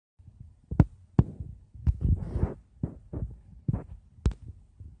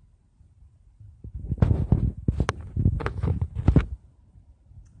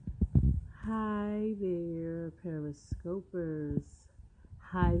Scopers.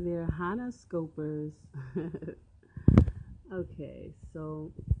 Hi there, Hana Scopers. Okay,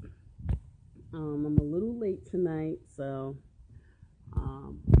 so I'm a little late tonight, so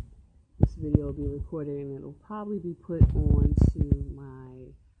this video will be recorded and it'll probably be put on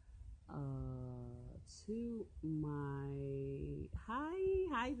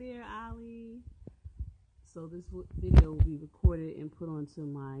hi there, Ali. So this video will be recorded and put onto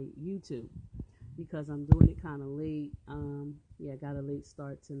my YouTube because I'm doing it kind of late. I got a late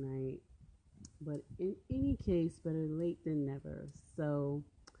start tonight, but in any case, better late than never. So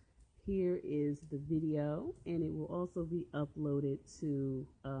here is the video, and it will also be uploaded to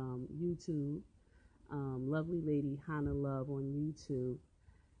YouTube. Lovely lady Hana Love on YouTube.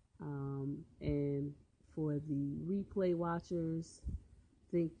 And for the replay watchers,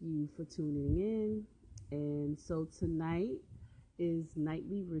 thank you for tuning in. And so tonight is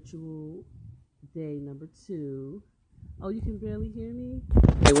nightly ritual day number 2. Oh, you can barely hear me?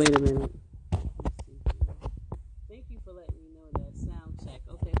 Okay, wait a minute. Thank you for letting me know that. Sound check.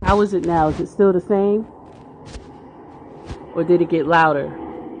 Okay. How is it now? Is it still the same? Or did it get louder?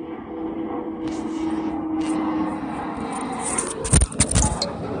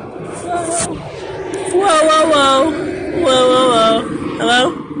 Whoa, whoa, whoa. Whoa, whoa, whoa.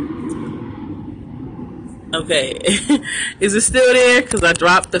 Hello? Okay. Is it still there? Because I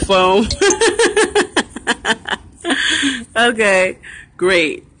dropped the phone. Okay.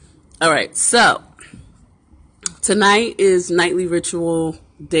 Great. All right. So, tonight is nightly ritual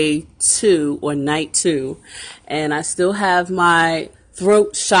day 2 or night 2. And I still have my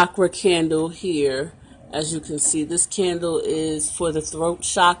throat chakra candle here. As you can see, this candle is for the throat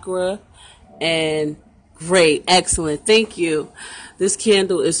chakra. And great. Excellent. Thank you. This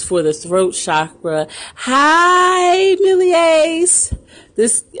candle is for the throat chakra. Hi, Millie Ace.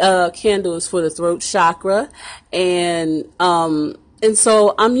 This candle is for the throat chakra. And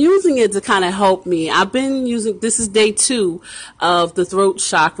so I'm using it to kind of help me. I've been using, this is day 2 of the throat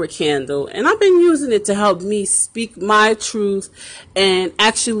chakra candle. And I've been using it to help me speak my truth and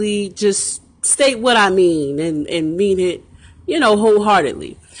actually just state what I mean and mean it,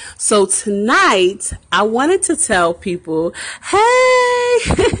 wholeheartedly. So tonight, I wanted to tell people, hey,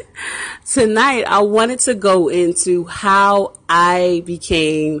 tonight I wanted to go into how I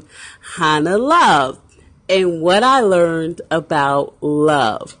became Hana Love and what I learned about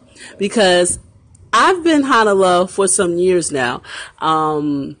love. Because I've been Hana Love for some years now.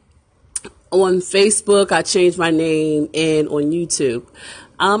 On Facebook, I changed my name, and on YouTube.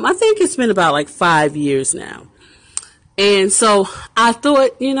 I think it's been about like 5 years now. And so I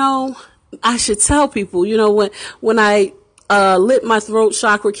thought, I should tell people, when I lit my throat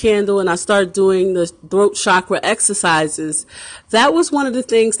chakra candle and I started doing the throat chakra exercises, that was one of the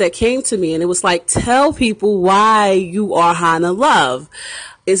things that came to me. And it was like, tell people why you are Hana Love.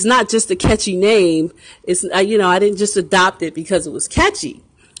 It's not just a catchy name. It's, I didn't just adopt it because it was catchy.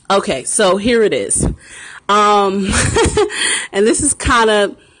 Okay, so here it is. And this is kind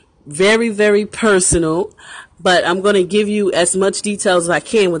of very, very personal. But I'm going to give you as much details as I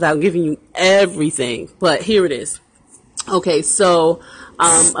can without giving you everything. But here it is. Okay, so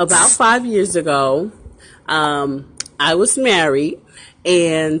about 5 years ago, I was married,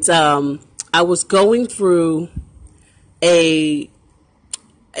 and I was going through a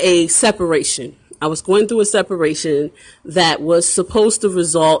separation. I was going through a separation that was supposed to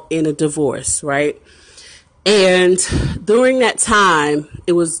result in a divorce, right? And during that time,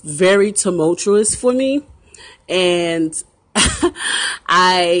 it was very tumultuous for me. And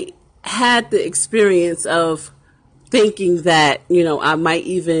I had the experience of thinking that, I might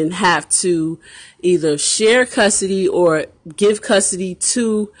even have to either share custody or give custody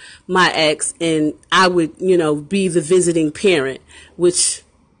to my ex, and I would, be the visiting parent, which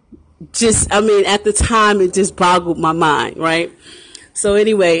at the time it just boggled my mind, right? So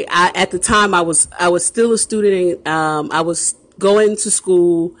anyway, at the time I was still a student, and I was going to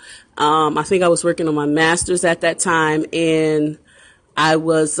school. I think I was working on my master's at that time, and I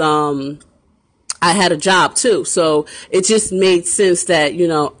had a job too. So it just made sense that,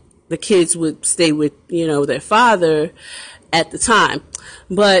 the kids would stay with, their father at the time.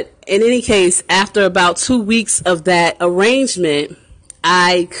 But in any case, after about 2 weeks of that arrangement,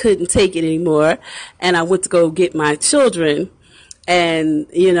 I couldn't take it anymore. And I went to go get my children, and,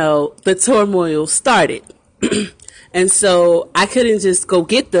 the turmoil started. And so I couldn't just go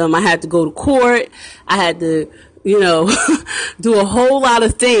get them. I had to go to court. I had to, do a whole lot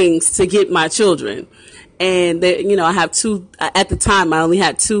of things to get my children. And, I have at the time, I only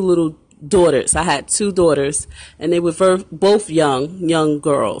had 2 little daughters. I had 2 daughters, and they were both young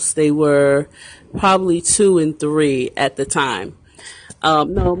girls. They were probably 2 and 3 at the time.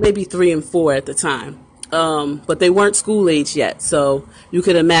 No, maybe 3 and 4 at the time. But they weren't school age yet. So you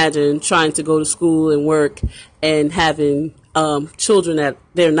could imagine trying to go to school and work and having children that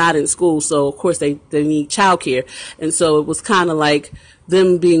they're not in school. So of course they need childcare. And so it was kind of like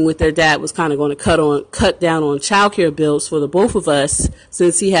them being with their dad was kind of going to cut down on childcare bills for the both of us,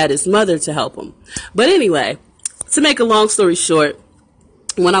 since he had his mother to help him. But anyway, to make a long story short,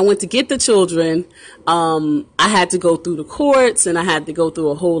 when I went to get the children, I had to go through the courts, and I had to go through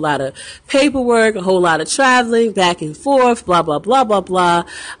a whole lot of paperwork, a whole lot of traveling back and forth, blah, blah, blah, blah, blah.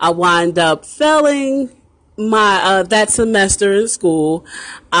 I wind up failing my that semester in school.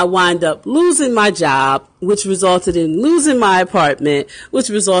 I wind up losing my job, which resulted in losing my apartment, which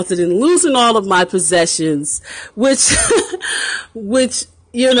resulted in losing all of my possessions, which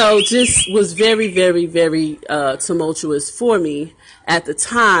just was very, very, very tumultuous for me at the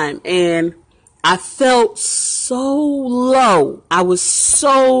time. And I felt so low. I was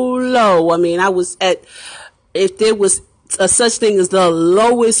so low. I mean, I was if there was a such thing as the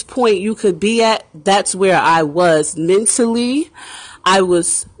lowest point you could be at, that's where I was mentally. I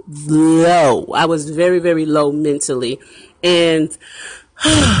was low. I was very, very low mentally. And,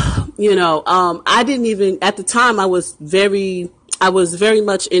 I didn't even, at the time, I was very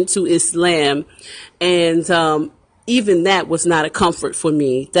much into Islam, and even that was not a comfort for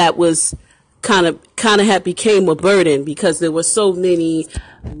me. That was kind of had became a burden, because there were so many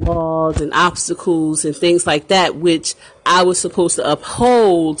laws and obstacles and things like that which I was supposed to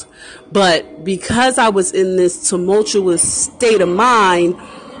uphold. But because I was in this tumultuous state of mind,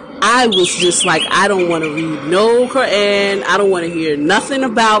 I was just like, I don't want to read no Quran. I don't want to hear nothing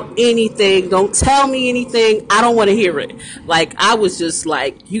about anything. Don't tell me anything. I don't want to hear it. Like, I was just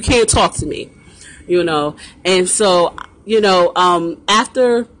like, you can't talk to me, And so,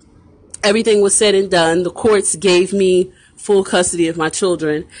 after everything was said and done, the courts gave me full custody of my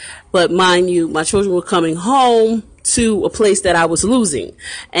children. But mind you, my children were coming home to a place that I was losing,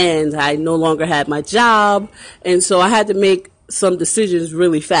 and I no longer had my job. And so I had to make some decisions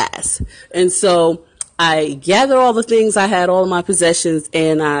really fast. And so I gathered all the things I had, all of my possessions,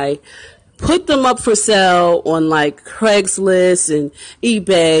 and I put them up for sale on like Craigslist and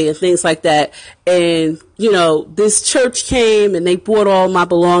eBay and things like that. And, this church came and they bought all my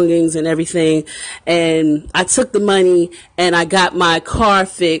belongings and everything. And I took the money and I got my car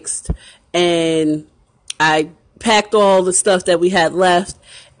fixed, and I packed all the stuff that we had left,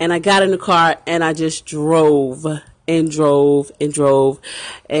 and I got in the car and I just drove and drove and drove.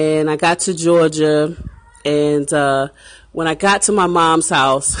 And I got to Georgia, and when I got to my mom's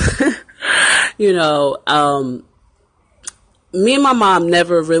house, me and my mom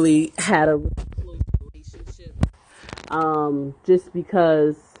never really had a close relationship, just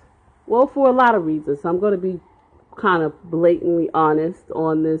because, for a lot of reasons. I'm going to be kind of blatantly honest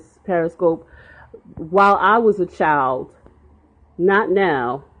on this Periscope. While I was a child, not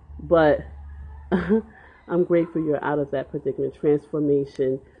now, but I'm grateful you're out of that particular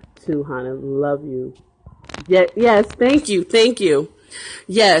transformation too, Hannah. Love you. Yes, thank you.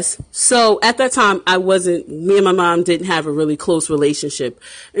 Yes. So at that time, me and my mom didn't have a really close relationship.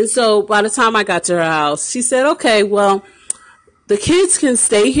 And so by the time I got to her house, she said, okay, well, the kids can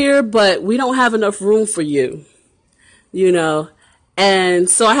stay here, but we don't have enough room for you, And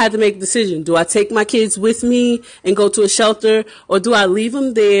so I had to make a decision. Do I take my kids with me and go to a shelter, or do I leave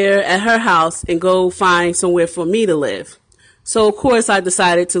them there at her house and go find somewhere for me to live? So, of course, I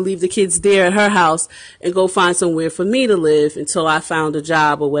decided to leave the kids there at her house and go find somewhere for me to live until I found a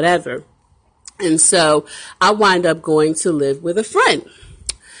job or whatever. And so I wind up going to live with a friend.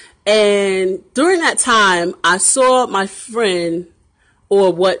 And during that time, I saw my friend,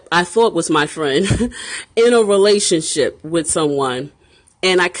 or what I thought was my friend, in a relationship with someone.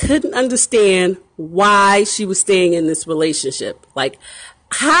 And I couldn't understand why she was staying in this relationship. Like,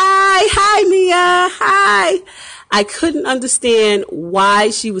 hi, Mia, hi. I couldn't understand why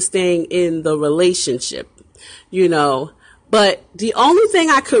she was staying in the relationship, But the only thing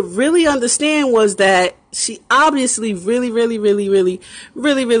I could really understand was that she obviously really, really, really, really,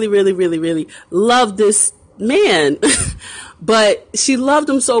 really, really, really, really, really loved this man. But she loved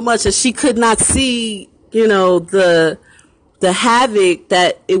him so much that she could not see, the havoc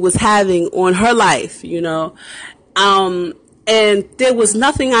that it was having on her life, And there was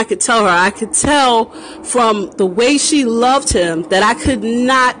nothing I could tell her. I could tell from the way she loved him that I could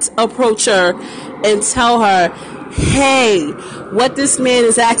not approach her and tell her Hey, what this man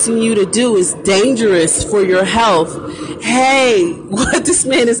is asking you to do is dangerous for your health. Hey, what this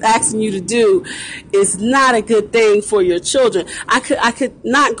man is asking you to do is not a good thing for your children. I could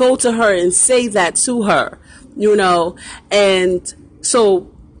not go to her and say that to her, and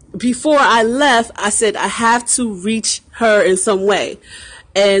so before I left, I said, I have to reach her in some way.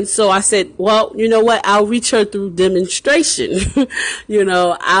 And so I said, well, you know what? I'll reach her through demonstration.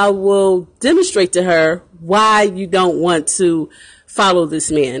 I will demonstrate to her why you don't want to follow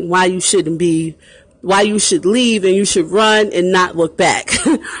this man, why you should leave and you should run and not look back.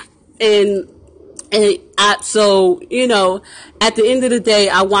 So, at the end of the day,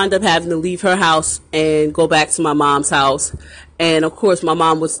 I wound up having to leave her house and go back to my mom's house. And of course, my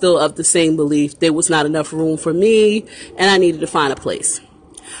mom was still of the same belief. There was not enough room for me and I needed to find a place.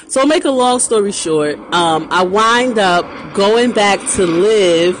 So make a long story short, I wind up going back to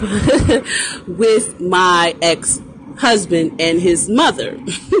live with my ex-husband and his mother.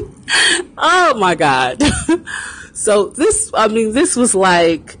 Oh my God. So this was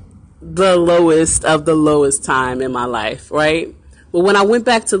like the lowest of the lowest time in my life, right? But when I went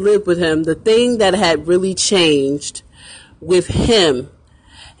back to live with him, the thing that had really changed with him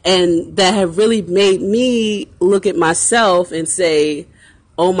and that had really made me look at myself and say,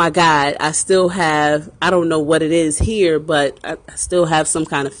 oh my God, I don't know what it is here, but I still have some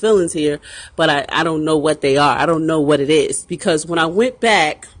kind of feelings here, but I don't know what they are. I don't know what it is. Because when I went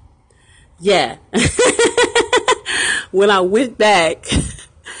back, when I went back,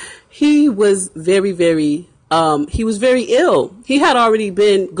 he was very, very, he was very ill. He had already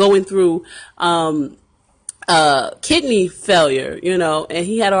been going through, kidney failure, and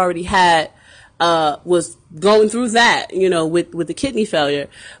he had already was going through that, with the kidney failure.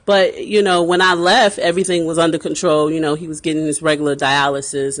 But, when I left, everything was under control. He was getting his regular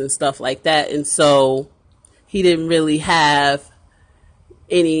dialysis and stuff like that. And so he didn't really have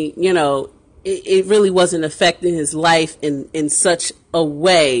any, it really wasn't affecting his life in such a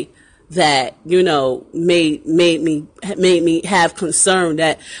way that, made me have concern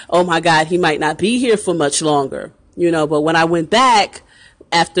that, oh my God, he might not be here for much longer, but when I went back,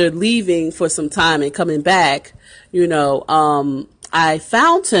 after leaving for some time and coming back, I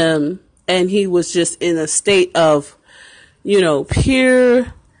found him and he was just in a state of,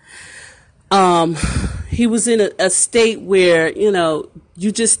 pure, he was in a state where,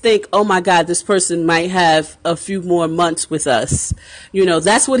 you just think, oh my God, this person might have a few more months with us.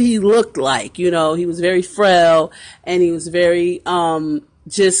 That's what he looked like. He was very frail and he was very,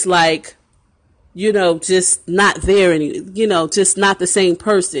 just like, just not there any, just not the same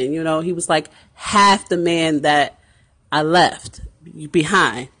person. He was like half the man that I left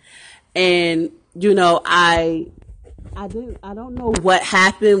behind. And, I don't know what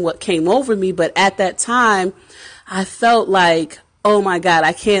happened, what came over me, but at that time I felt like, oh my God,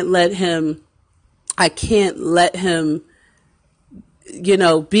 I can't let him,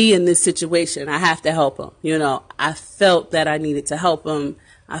 be in this situation. I have to help him. I felt that I needed to help him.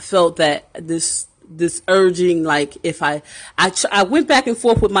 I felt that this urging, like if I went back and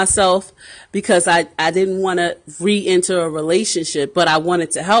forth with myself because I didn't want to re-enter a relationship, but I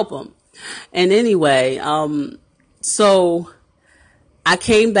wanted to help him. And anyway, so I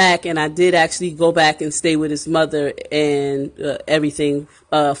came back and I did actually go back and stay with his mother and everything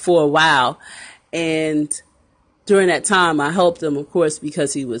for a while. And during that time, I helped him, of course,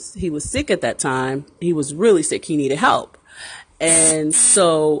 because he was sick at that time. He was really sick. He needed help. And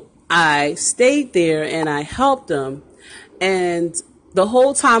so I stayed there and I helped him. And the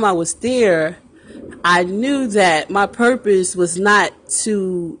whole time I was there, I knew that my purpose was not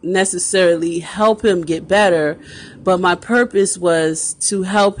to necessarily help him get better, but my purpose was to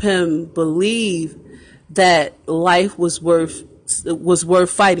help him believe that life was worth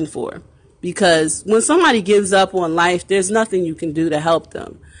fighting for. Because when somebody gives up on life, there's nothing you can do to help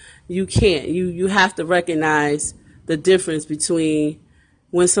them. You can't. You have to recognize the difference between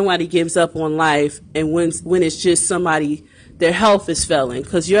when somebody gives up on life and when it's just somebody, their health is failing.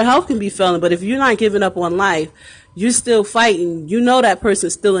 Because your health can be failing, but if you're not giving up on life, you're still fighting. That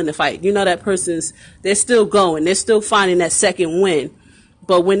person's still in the fight. That they're still going. They're still finding that second win.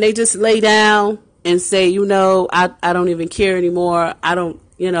 But when they just lay down and say, I don't even care anymore. I don't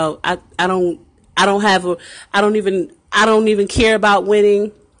even care about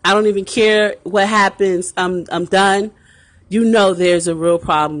winning. I don't even care what happens. I'm done. There's a real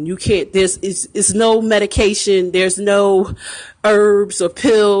problem. You can't, it's no medication. There's no herbs or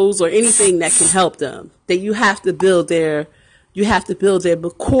pills or anything that can help them. That you have to build their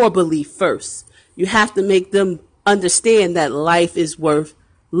core belief first. You have to make them understand that life is worth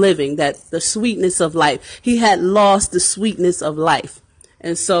living, that the sweetness of life. He had lost the sweetness of life.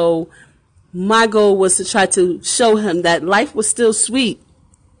 And so my goal was to try to show him that life was still sweet.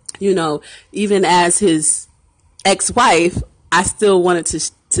 You know, even as his ex-wife, I still wanted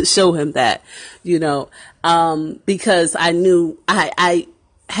to show him that, you know, because I knew I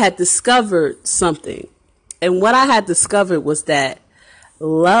had discovered something. And what I had discovered was that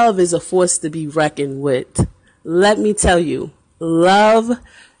love is a force to be reckoned with. Let me tell you, love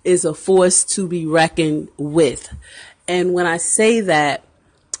is a force to be reckoned with. And when I say that,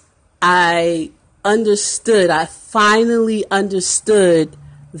 I finally understood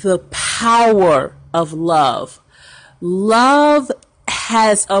the power of love. Love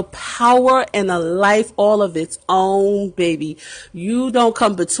has a power and a life all of its own, baby. You don't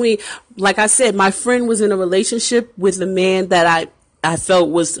come between. Like I said, my friend was in a relationship with a man that I felt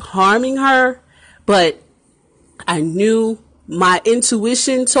was harming her, but I knew, my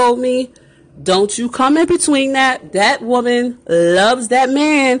intuition told me, don't you come in between that. That woman loves that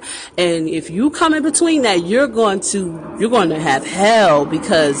man. And if you come in between that, you're going to have hell,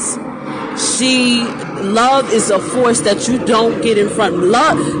 because love is a force that you don't get in front.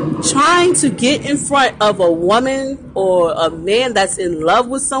 Trying to get in front of a woman or a man that's in love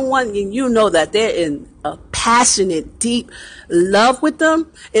with someone, and you know that they're in a passionate, deep love with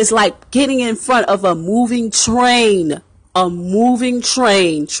them, is like getting in front of a moving train. A moving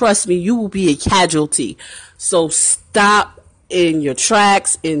train. Trust me, you will be a casualty. So stop in your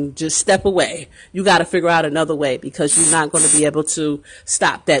tracks and just step away. You got to figure out another way, because you're not going to be able to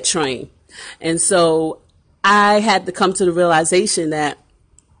stop that train. And so I had to come to the realization that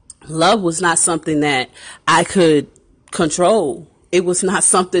love was not something that I could control. It was not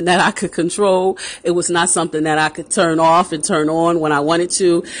something that I could control. It was not something that I could turn off and turn on when I wanted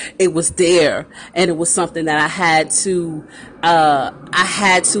to. It was there, and it was something that I had to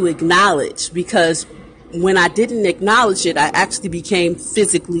acknowledge, because when I didn't acknowledge it, I actually became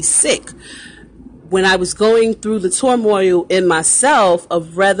physically sick. When I was going through the turmoil in myself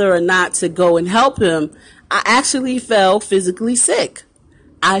of whether or not to go and help him, I actually fell physically sick.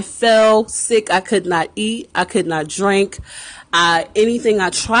 I fell sick. I could not eat. I could not drink. Anything I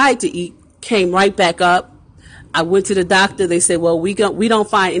tried to eat came right back up. I went to the doctor. They said, well, we don't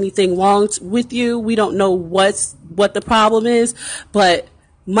find anything wrong with you. We don't know what the problem is. But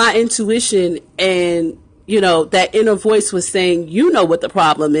my intuition and, you know, that inner voice was saying, you know what the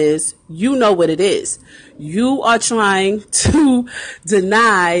problem is. You know what it is. You are trying to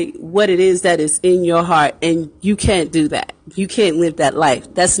deny what it is that is in your heart, and you can't do that. You can't live that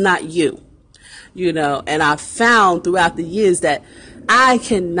life. That's not you. You know, and I found throughout the years that I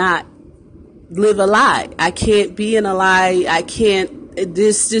cannot live a lie. I can't be in a lie. I can't. It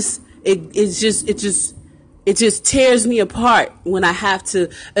just tears me apart when I have to,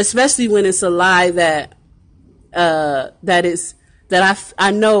 especially when it's a lie that I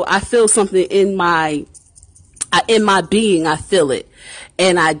know I feel something in my being. I feel it,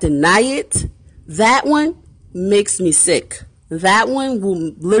 and I deny it. That one makes me sick. That one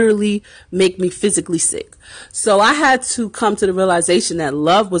will literally make me physically sick. So I had to come to the realization that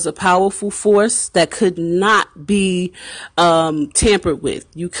love was a powerful force that could not be tampered with.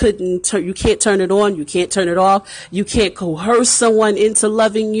 You can't turn it on. You can't turn it off. You can't coerce someone into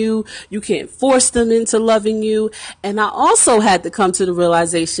loving you. You can't force them into loving you. And I also had to come to the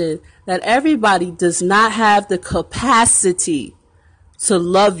realization that everybody does not have the capacity to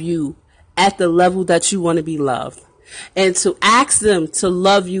love you at the level that you want to be loved. And to ask them to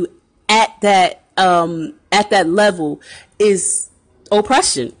love you at that level is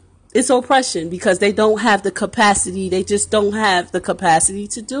oppression. It's oppression, because they don't have the capacity. They just don't have the capacity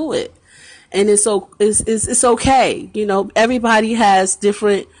to do it. And it's okay. You know, everybody has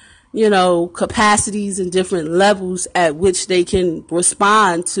different, you know, capacities and different levels at which they can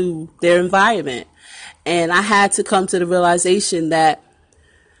respond to their environment. And I had to come to the realization that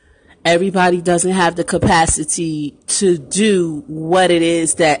everybody doesn't have the capacity to do what it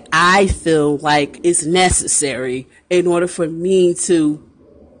is that I feel like is necessary in order for me to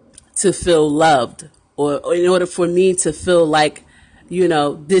feel loved, or in order for me to feel like, you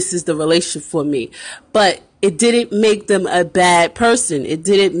know, this is the relationship for me. But it didn't make them a bad person. It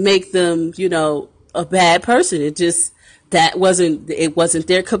didn't make them, you know, a bad person. It just, it wasn't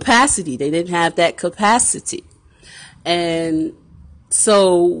their capacity. They didn't have that capacity. And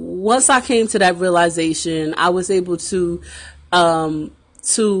so once I came to that realization, I was able to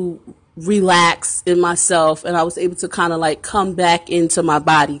relax in myself, and I was able to kind of like come back into my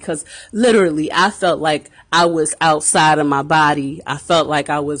body, because literally I felt like I was outside of my body. I felt like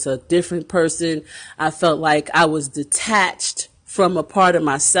I was a different person. I felt like I was detached from a part of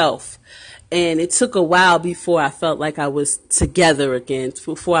myself. And it took a while before I felt like I was together again,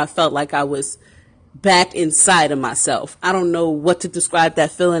 before I felt like I was back inside of myself. I don't know what to describe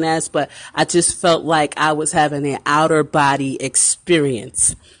that feeling as, but I just felt like I was having an outer body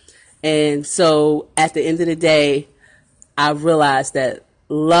experience. And so at the end of the day, I realized that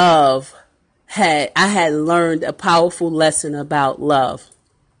I had learned a powerful lesson about love.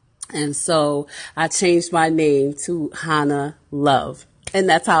 And so I changed my name to Hannah Love. And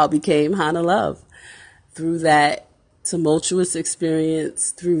that's how I became Hannah Love. Through that tumultuous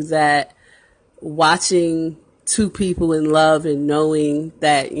experience, through that watching two people in love and knowing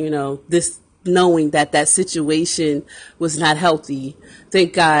that, knowing that that situation was not healthy.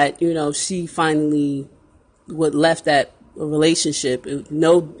 Thank God, she finally left that relationship.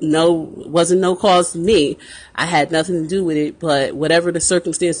 Wasn't no cause to me. I had nothing to do with it, but whatever the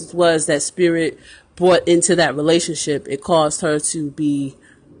circumstances was that spirit brought into that relationship, it caused her to be,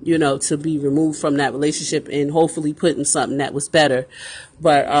 to be removed from that relationship and hopefully put in something that was better.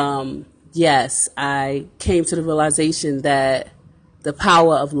 But, yes, I came to the realization that the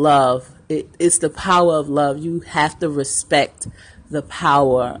power of love, it's the power of love. You have to respect the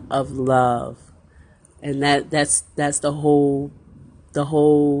power of love. And that's the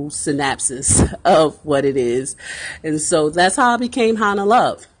whole synopsis of what it is. And so that's how I became Hannah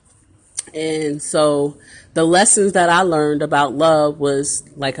Love. And so the lessons that I learned about love was,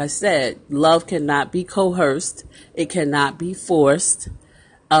 like I said, love cannot be coerced. It cannot be forced.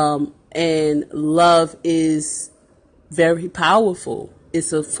 And love is very powerful.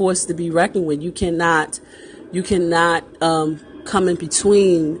 It's a force to be reckoned with. You cannot come in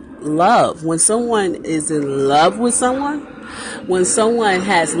between love. When someone is in love with someone, when someone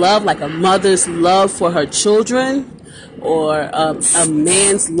has love, like a mother's love for her children, or a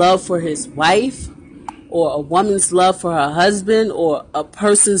man's love for his wife, or a woman's love for her husband, or a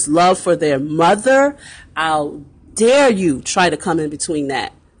person's love for their mother, I'll dare you try to come in between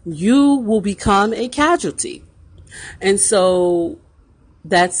that. You will become a casualty. And so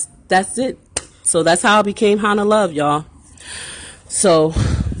that's it. So that's how I became Hannah Love, y'all. So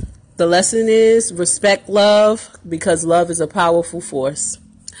the lesson is respect love, because love is a powerful force.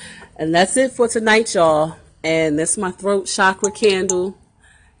 And that's it for tonight, y'all. And that's my throat chakra candle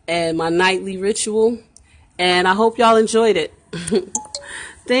and my nightly ritual. And I hope y'all enjoyed it.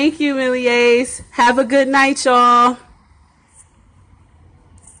 Thank you, Milliers. Have a good night, y'all.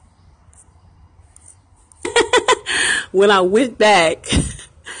 When I went back,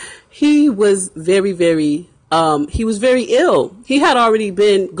 he was very, very, he was very ill. He had already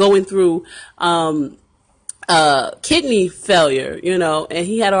been going through kidney failure, and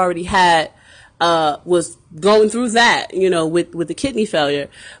he had already was going through that, with the kidney failure.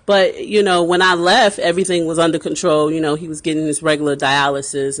 But, when I left, everything was under control. He was getting his regular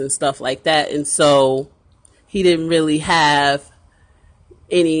dialysis and stuff like that. And so he didn't really have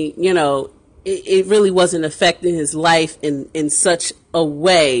any, it really wasn't affecting his life in such a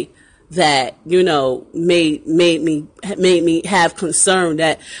way that, made me have concern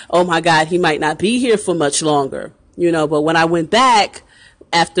that, oh my God, he might not be here for much longer, but when I went back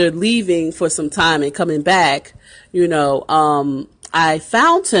after leaving for some time and coming back, I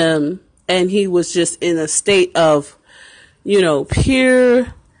found him and he was just in a state of,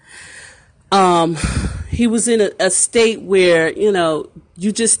 pure, he was in a state where,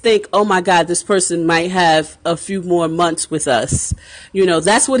 you just think, oh my God, this person might have a few more months with us.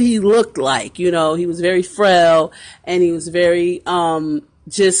 That's what he looked like. He was very frail and he was very,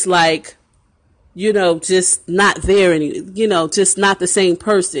 just like, just not there any, just not the same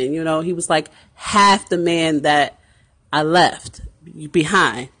person. He was like half the man that I left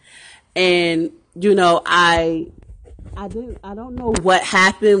behind. And, I don't know what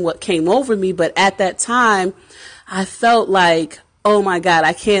happened, what came over me, but at that time I felt like, oh my God,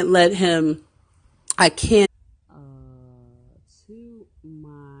 I can't let him, to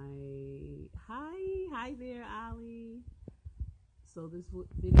my, hi there, Ali. So this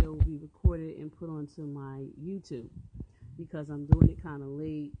video will be recorded and put onto my YouTube because I'm doing it kind of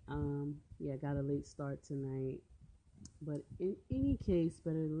late. I got a late start tonight, but in any case,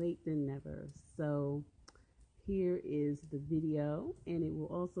 better late than never. So here is the video, and it will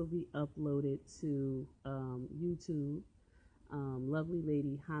also be uploaded to YouTube. Lovely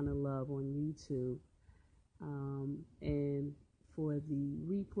lady Hannah Love on YouTube. And for the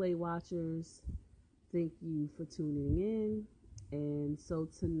replay watchers, thank you for tuning in. And so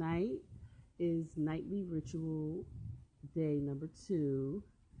tonight is nightly ritual day number 2.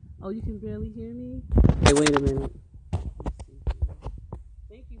 Oh, you can barely hear me? Okay, wait a minute.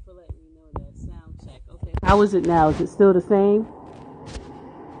 Thank you for letting me know that. Sound check. Okay. How is it now? Is it still the same?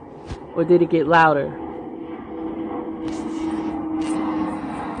 Or did it get louder?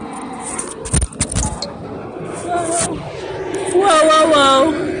 Whoa, whoa,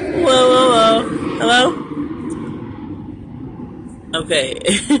 whoa. Whoa, whoa, whoa. Hello? Okay.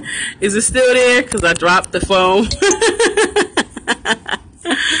 Is it still there? Because I dropped the phone.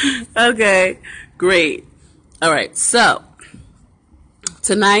 Okay. Great. All right. So,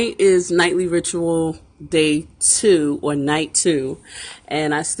 tonight is Nightly Ritual Day 2 or Night 2.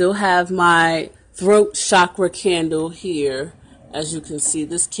 And I still have my throat chakra candle here. As you can see,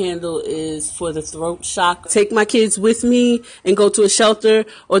 this candle is for the throat chakra. Take my kids with me and go to a shelter,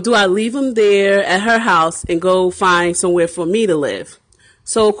 or do I leave them there at her house and go find somewhere for me to live?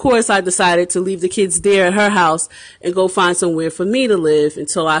 So, of course, I decided to leave the kids there at her house and go find somewhere for me to live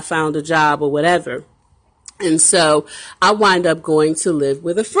until I found a job or whatever. And so I wind up going to live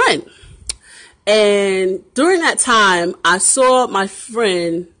with a friend. And during that time, I saw my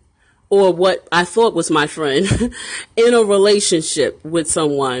friend, or what I thought was my friend, in a relationship with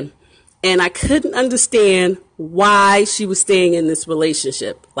someone. And I couldn't understand why she was staying in this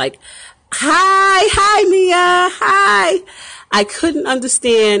relationship. Like, hi, Mia, hi. I couldn't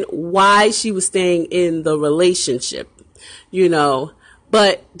understand why she was staying in the relationship,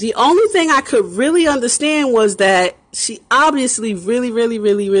 But the only thing I could really understand was that she obviously really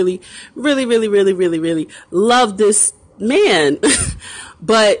loved this man.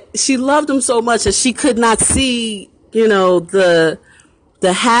 But she loved him so much that she could not see, the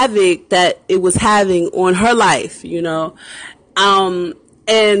havoc that it was having on her life,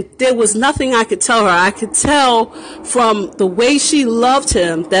 and there was nothing I could tell her. I could tell from the way she loved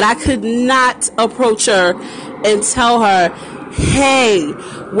him that I could not approach her and tell her, hey,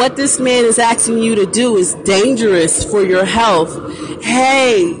 what this man is asking you to do is dangerous for your health.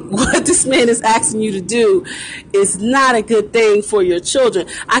 Hey, what this man is asking you to do is not a good thing for your children.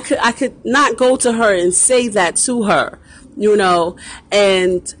 I could not go to her and say that to her,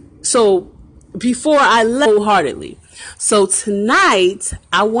 and so before I left wholeheartedly. So tonight,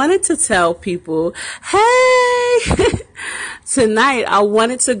 I wanted to tell people, hey, tonight I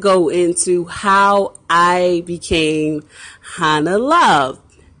wanted to go into how I became Hana Love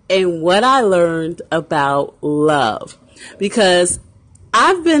and what I learned about love. Because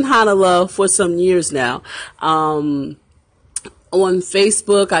I've been Hana Love for some years now. On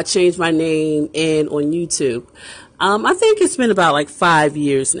Facebook, I changed my name, and on YouTube. I think it's been about like 5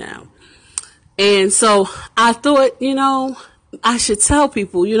 years now. And so I thought, I should tell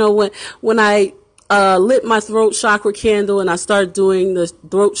people, when I lit my throat chakra candle and I started doing the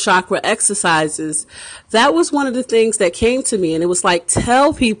throat chakra exercises, that was one of the things that came to me. And it was like,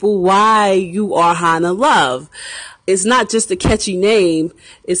 tell people why you are Hana Love. It's not just a catchy name.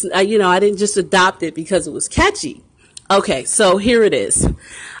 It's, I didn't just adopt it because it was catchy. Okay, so here it is.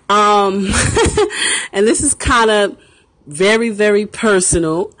 And this is kind of very, very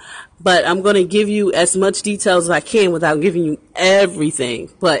personal, but I'm going to give you as much details as I can without giving you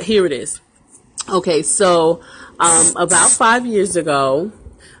everything. But here it is. Okay, so about 5 years ago,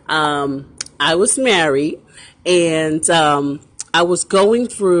 I was married, and I was going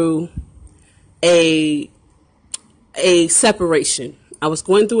through a separation. I was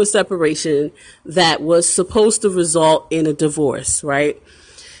going through a separation that was supposed to result in a divorce, right?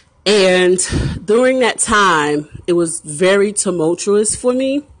 And during that time, it was very tumultuous for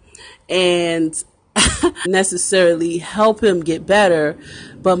me, and necessarily help him get better,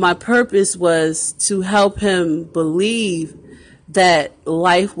 but my purpose was to help him believe that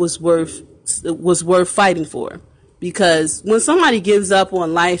life was worth fighting for. Because when somebody gives up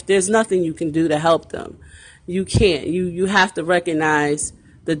on life, there's nothing you can do to help them. You can't. You have to recognize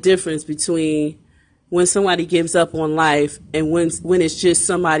the difference between when somebody gives up on life and when it's just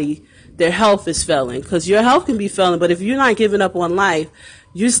somebody, their health is failing. Because your health can be failing, but if you're not giving up on life,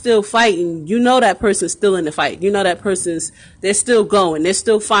 you're still fighting. That person's still in the fight. That they're still going. They're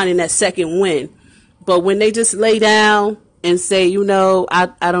still finding that second win. But when they just lay down and say, I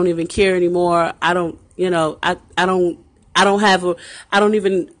don't even care anymore. I don't even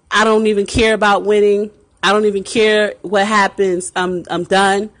care about winning. I don't even care what happens. I'm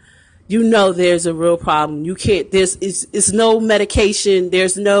done. There's a real problem. You can't, it's no medication.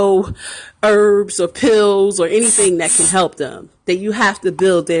 There's no herbs or pills or anything that can help them. That you have to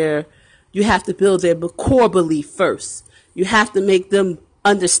build their core belief first. You have to make them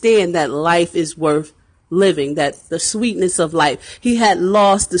understand that life is worth living, that the sweetness of life. He had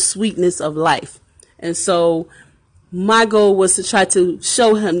lost the sweetness of life. And so my goal was to try to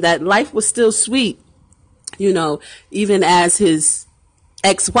show him that life was still sweet. Even as his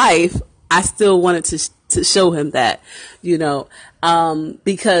ex-wife, I still wanted to show him that,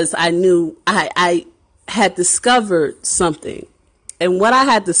 because I knew I had discovered something. And what I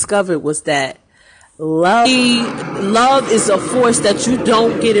had discovered was that love is a force that you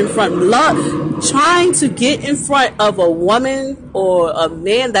don't get in front. Trying to get in front of a woman or a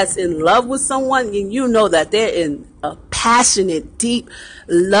man that's in love with someone, and you know that they're in a passionate, deep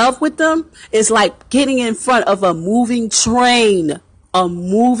love with them, is like getting in front of a moving train. A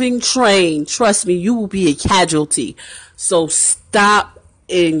moving train. Trust me, you will be a casualty. So stop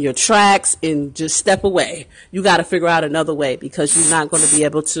in your tracks and just step away. You got to figure out another way, because you're not going to be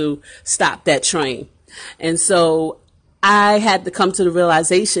able to stop that train. And so I had to come to the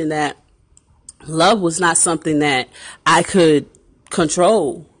realization that love was not something that I could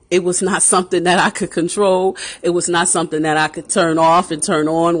control. It was not something that I could control. It was not something that I could turn off and turn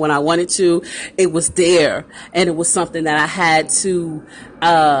on when I wanted to. It was there, and it was something that I had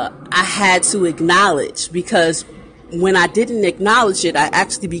to acknowledge, because when I didn't acknowledge it, I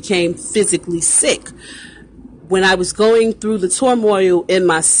actually became physically sick. When I was going through the turmoil in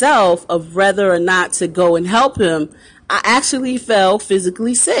myself of whether or not to go and help him, I actually fell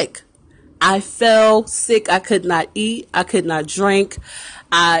physically sick. I fell sick. I could not eat. I could not drink.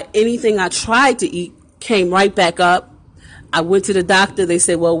 Anything I tried to eat came right back up. I went to the doctor. They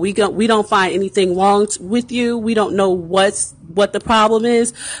said, well, we don't find anything wrong with you. We don't know what the problem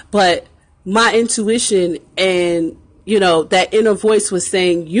is. But my intuition and, that inner voice was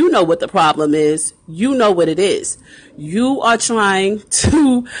saying, you know what the problem is. You know what it is. You are trying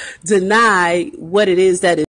to deny what it is that is.